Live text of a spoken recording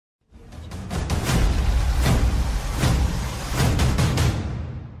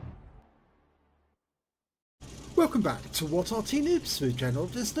Welcome back to What Arty Noobs for General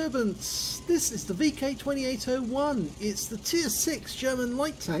Disturbance. This is the VK2801. It's the Tier 6 German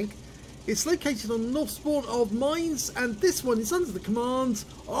light tank. It's located on the north spawn of Mines, and this one is under the command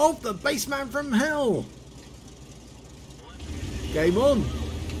of the Bassman from Hell. Game on.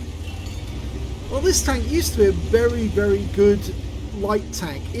 Well, this tank used to be a very good light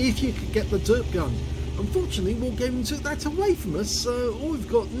tank if you could get the dirt gun. Unfortunately, War Gaming took that away from us, so all we've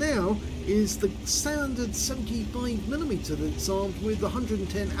got now is the standard 75mm that's armed with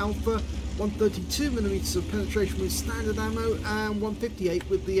 110 alpha, 132mm of penetration with standard ammo, and 158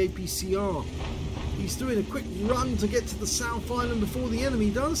 with the APCR. He's doing a quick run to get to the South Island before the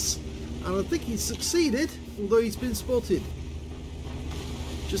enemy does, and I think he's succeeded, although he's been spotted.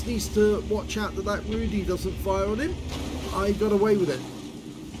 Just needs to watch out that Rudy doesn't fire on him. I got away with it.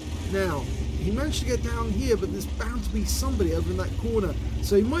 Now, he managed to get down here, but there's bound to be somebody over in that corner.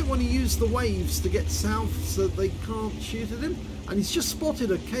 So he might want to use the waves to get south so that they can't shoot at him. And he's just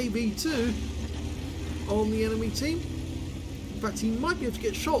spotted a KV-2 on the enemy team. In fact, he might be able to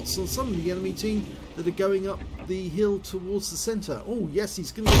get shots on some of the enemy team that are going up the hill towards the centre. Oh yes,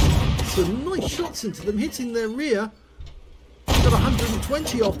 he's going to get some nice shots into them, hitting their rear. Got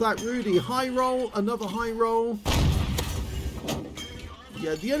 120 off that Rudy. High roll, another high roll.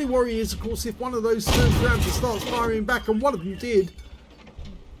 Yeah, the only worry is, of course, if one of those turns around and starts firing back, and one of them did.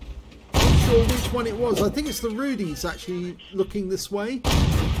 Not sure which one it was. I think it's the Rudy's actually looking this way.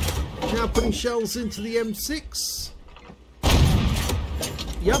 Now putting shells into the M6.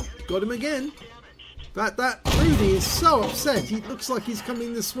 Yep, got him again. But that Rudy is so upset. He looks like he's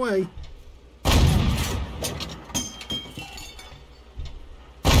coming this way.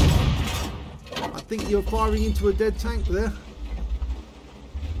 I think you're firing into a dead tank there.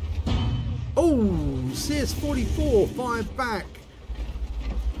 Oh, CS44 fired back.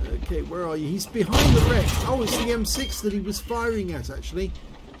 Okay, where are you? He's behind the wreck. Oh, it's the M6 that he was firing at, actually.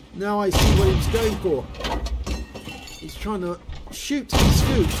 Now I see what he was going for. He's trying to shoot and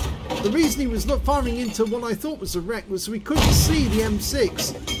scoop. The reason he was not firing into what I thought was a wreck was we couldn't see the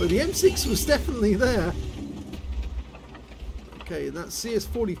M6, but the M6 was definitely there. Okay, that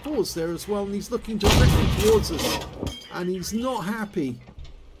CS44's there as well, and he's looking directly towards us, and he's not happy.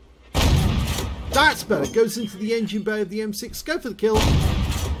 That's better. Goes into the engine bay of the M6. Go for the kill.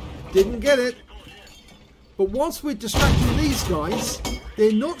 Didn't get it. But whilst we're distracting these guys,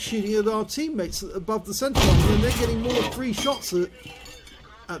 they're not shooting at our teammates above the centre line, and they're getting more free shots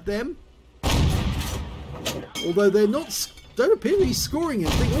at them. Although they're not, don't appear to be scoring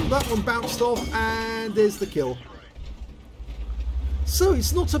anything. Oh, that one bounced off, and there's the kill. So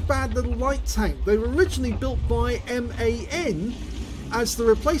it's not a bad little light tank. They were originally built by MAN as the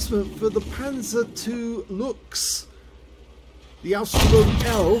replacement for the Panzer II Lux, the Aslains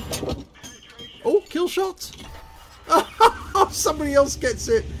L. Oh, kill shot! Oh, somebody else gets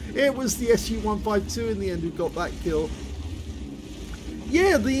it. It was the SU-152 in the end who got that kill.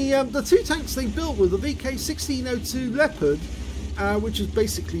 Yeah, the two tanks they built were the VK1602 Leopard, which is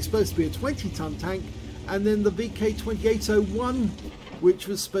basically supposed to be a 20-ton tank, and then the VK2801, which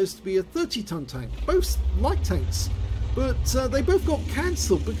was supposed to be a 30-ton tank. Both light tanks. But they both got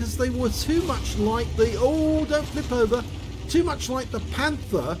cancelled because they were too much like the... Oh, don't flip over. Too much like the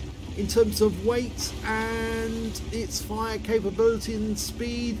Panther in terms of weight and its fire capability and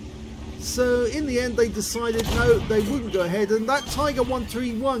speed. So in the end they decided no, they wouldn't go ahead. And that Tiger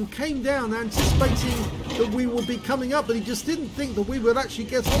 131 came down anticipating that we would be coming up, but he just didn't think that we would actually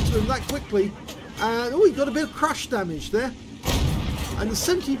get onto him that quickly. And oh, he got a bit of crush damage there. And the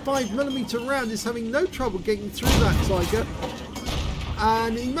 75mm round is having no trouble getting through that Tiger.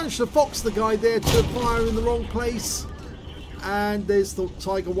 And he managed to fox the guy there to fire in the wrong place. And there's the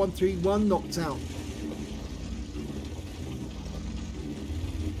Tiger 131 knocked out.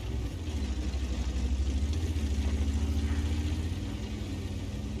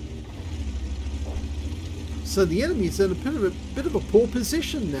 So the enemy is in a bit of a poor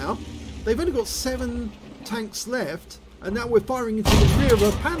position now. They've only got 7 tanks left. And now we're firing into the rear of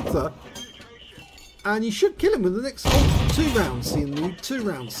a Panther. And you should kill him with the next 2 rounds. In the 2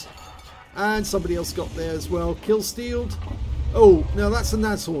 rounds. And somebody else got there as well. Kill stealed. Oh, now that's a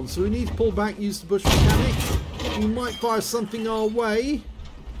Nashorn. So we need to pull back, use the bush mechanic. He might fire something our way.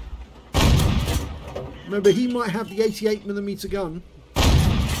 Remember, he might have the 88mm gun.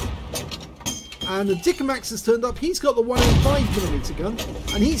 And the Dickomax has turned up. He's got the 105mm gun.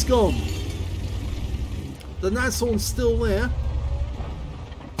 And he's gone. The Nashorn's still there.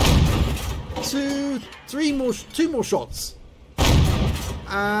 2 more shots.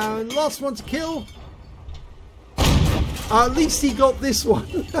 And last one to kill. At least he got this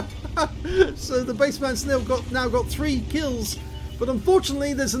one. So the baseman's now got 3 kills. But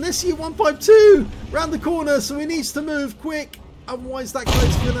unfortunately, there's an SU-152 round the corner, so he needs to move quick. Otherwise, that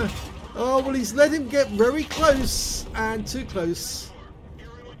guy's gonna... Oh, well, he's let him get very close, and too close.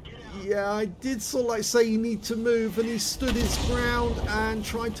 Yeah, I did sort of like say you need to move, and he stood his ground and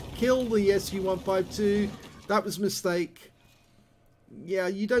tried to kill the SU-152. That was a mistake. Yeah,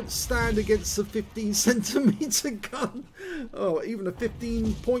 you don't stand against a 15 centimeter gun. Oh, even a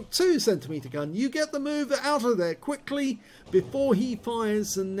 15.2 centimeter gun. You get the move out of there quickly before he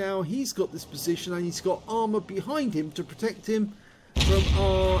fires, and now he's got this position and he's got armor behind him to protect him from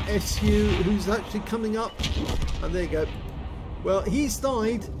our SU, who's actually coming up. And there you go. Well, he's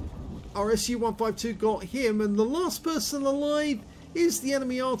died. Our SU-152 got him, and the last person alive is the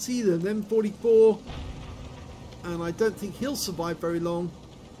enemy Arty, the M44. And I don't think he'll survive very long.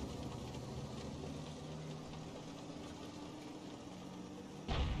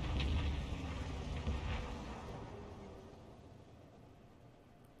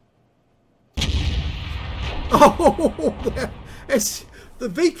 Oh, the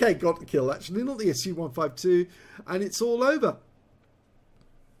VK got the kill actually, not the SU-152, and it's all over.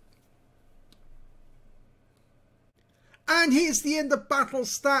 And here's the end of battle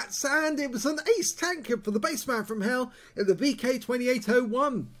stats, and it was an ace tanker for the baseman from hell in the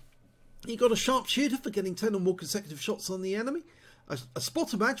VK2801. He got a sharpshooter for getting 10 or more consecutive shots on the enemy, a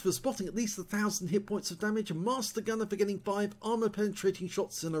spotter badge for spotting at least 1,000 hit points of damage, a master gunner for getting 5 armor penetrating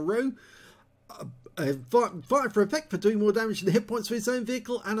shots in a row, a fire for effect for doing more damage than hit points for his own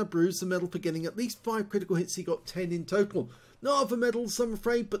vehicle, and a bruiser medal for getting at least 5 critical hits. He got 10 in total. No other medals, I'm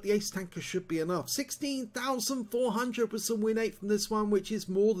afraid, but the ace tanker should be enough. 16,400 was some win 8 from this one, which is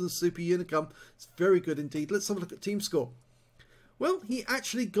more than Super Unicum. It's very good indeed. Let's have a look at team score. Well, he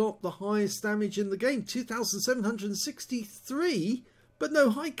actually got the highest damage in the game, 2,763, but no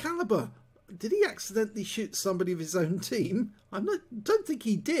high caliber. Did he accidentally shoot somebody of his own team? Don't think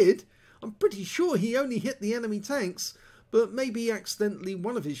he did. I'm pretty sure he only hit the enemy tanks, but maybe accidentally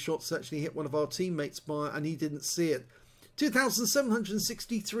one of his shots actually hit one of our teammates and he didn't see it.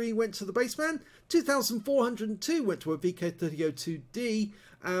 2,763 went to the baseman, 2,402 went to a VK3002D,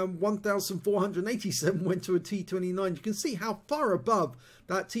 and 1,487 went to a T29. You can see how far above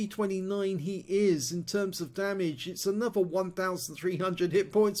that T29 he is in terms of damage. It's another 1,300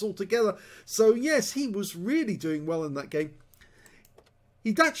 hit points altogether. So yes, he was really doing well in that game.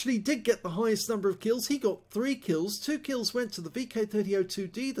 He actually did get the highest number of kills. He got 3 kills. 2 kills went to the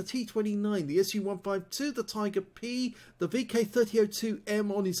VK3002D, the T29, the SU-152, the Tiger P, the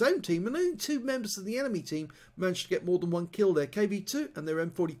VK3002M on his own team, and only 2 members of the enemy team managed to get more than 1 kill there, KV2 and their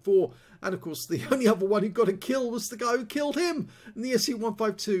M44. And of course, the only other one who got a kill was the guy who killed him, and the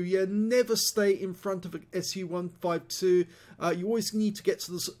SU-152. Yeah, never stay in front of an SU-152. You always need to get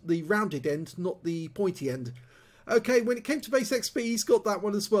to the rounded end, not the pointy end. Okay, when it came to base XP, he's got that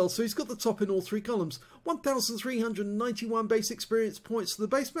one as well. So he's got the top in all 3 columns. 1,391 base experience points to the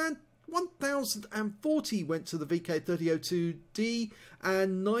baseman. 1,040 went to the VK3002D.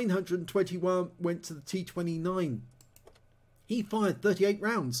 And 921 went to the T29. He fired 38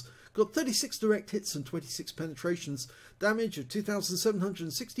 rounds. Got 36 direct hits and 26 penetrations. Damage of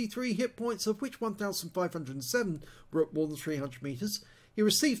 2,763 hit points, of which 1,507 were at more than 300 meters. He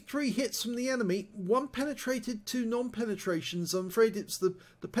received 3 hits from the enemy, 1 penetrated, 2 non-penetrations. I'm afraid it's the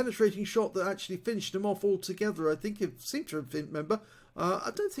penetrating shot that actually finished him off altogether. I think it seemed to have remember. I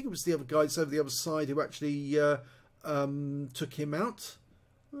don't think it was the other guys over the other side who actually took him out.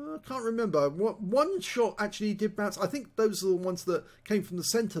 I can't remember. One shot actually did bounce. I think those are the ones that came from the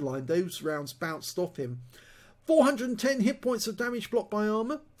centre line. Those rounds bounced off him. 410 hit points of damage blocked by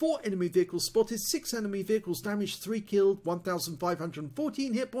armour, 4 enemy vehicles spotted, 6 enemy vehicles damaged, 3 killed,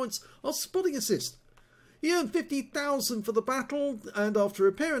 1,514 hit points of spotting assist. He earned 50,000 for the battle, and after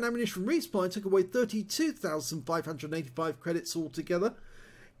repair and ammunition resupply took away 32,585 credits altogether.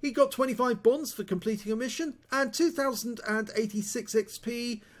 He got 25 bonds for completing a mission, and 2,086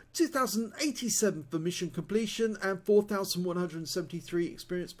 XP, 2,087 for mission completion, and 4,173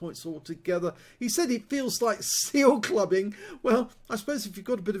 experience points altogether. He said it feels like seal clubbing. Well, I suppose if you've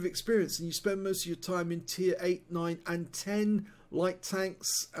got a bit of experience and you spend most of your time in tier 8, 9 and 10 light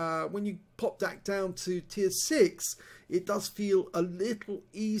tanks, when you pop that down to tier 6, it does feel a little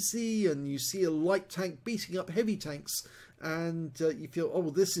easy, and you see a light tank beating up heavy tanks, and you feel, oh,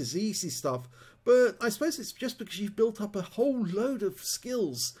 well, this is easy stuff. But I suppose it's just because you've built up a whole load of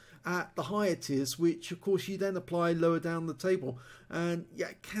skills at the higher tiers, which of course you then apply lower down the table. And yeah,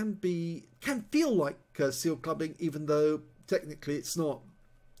 it can feel like seal clubbing, even though technically it's not.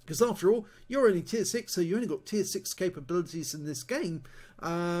 Because after all, you're only tier 6, so you only got tier 6 capabilities in this game.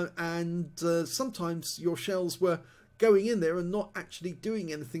 Sometimes your shells were going in there and not actually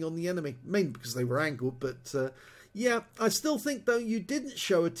doing anything on the enemy, mainly because they were angled. But yeah, I still think though you didn't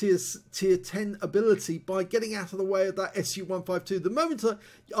show a tier 10 ability by getting out of the way of that SU-152. The moment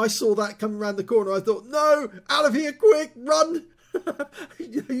I saw that coming around the corner, I thought, no, out of here, quick, run.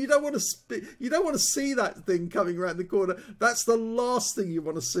 You don't want to see that thing coming around the corner. That's the last thing you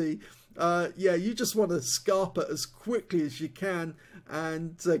want to see. Yeah, you just want to scarp it as quickly as you can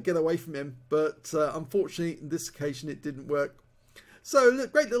and get away from him. But unfortunately, in this occasion, it didn't work. So,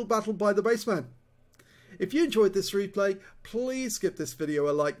 look, great little battle by the Bassman. If you enjoyed this replay, please give this video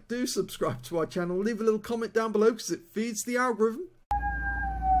a like. Do subscribe to our channel. Leave a little comment down below because it feeds the algorithm.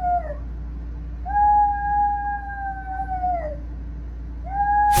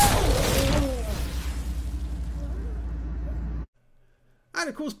 And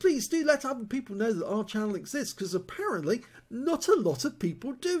of course, please do let other people know that our channel exists, because apparently not a lot of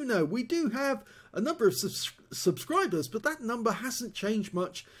people do know. We do have a number of subscribers, but that number hasn't changed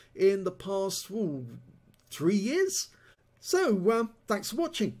much in the past 3 years. So, thanks for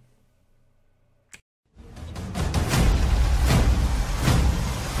watching.